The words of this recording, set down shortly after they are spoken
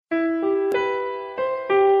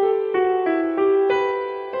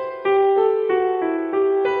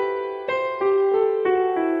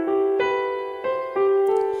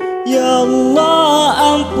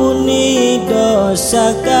Allah ampuni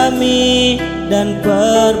dosa kami dan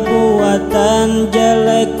perbuatan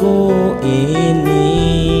jelekku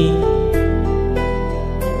ini.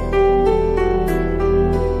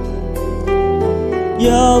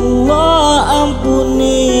 Ya Allah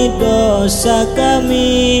ampuni dosa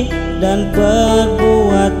kami dan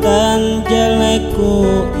perbuatan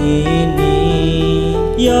jelekku ini.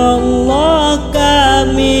 Ya Allah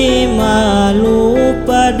kami malu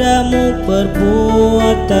padamu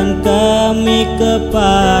perbuatan kami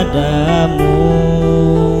kepadamu.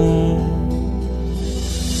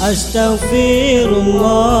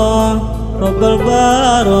 Astagfirullah Rabbal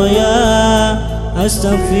Baraya,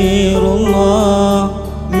 Astagfirullah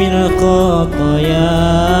minal khataya,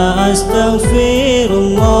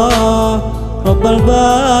 Astagfirullah Rabbal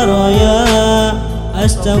Baraya,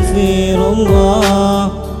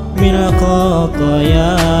 Astagfirullah minal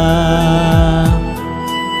khataya.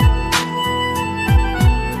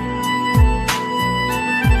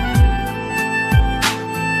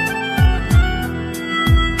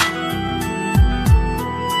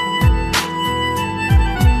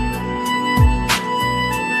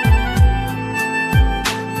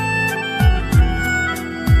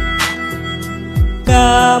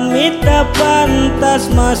 Kami tak pantas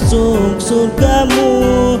masuk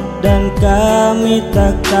surgamu dan kami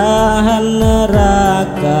tak tahan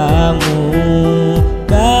nerakamu.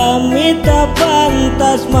 Kami tak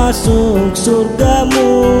pantas masuk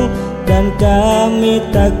surgamu dan kami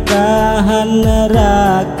tak tahan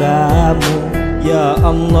nerakamu. Ya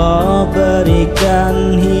Allah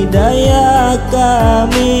berikan hidayah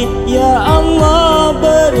kami, ya Allah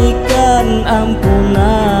berikan ampunan.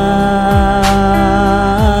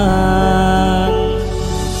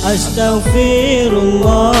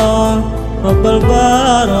 Astagfirullah Rabbal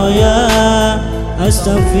Baraya,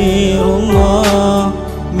 Astagfirullah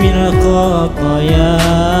minal khataya,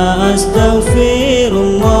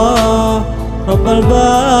 Astagfirullah Rabbal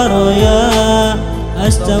Baraya,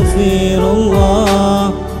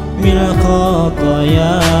 Astagfirullah minal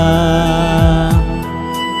khataya.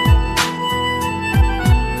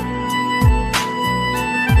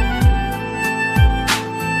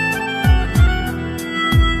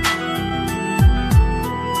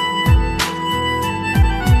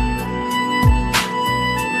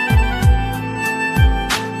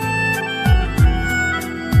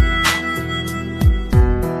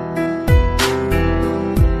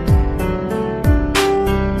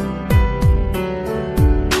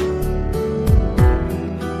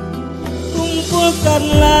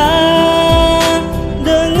 Kumpulkanlah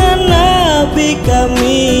dengan Nabi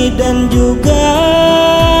kami dan juga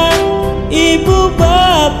ibu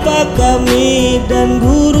bapa kami dan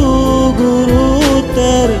guru-guru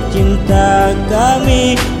tercinta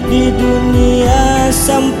kami di dunia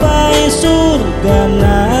sampai surga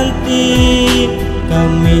nanti.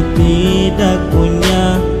 Kami tidak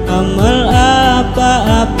punya amal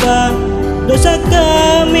apa-apa, dosa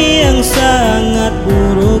kami yang sangat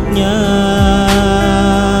buruknya.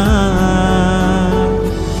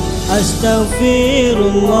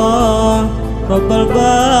 Astagfirullah Rabbal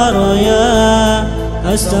Baraya,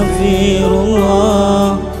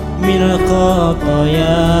 Astagfirullah minal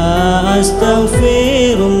khataya,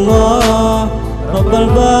 Astagfirullah Rabbal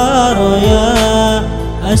Baraya,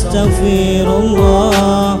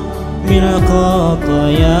 Astagfirullah minal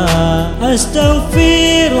khataya,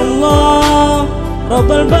 Astagfirullah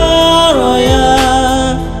Rabbal Baraya,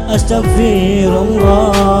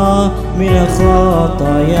 Astagfirullah minal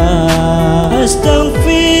khataya,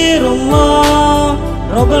 Astagfirullah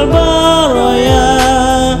Rabbal Baraya,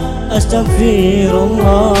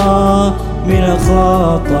 Astagfirullah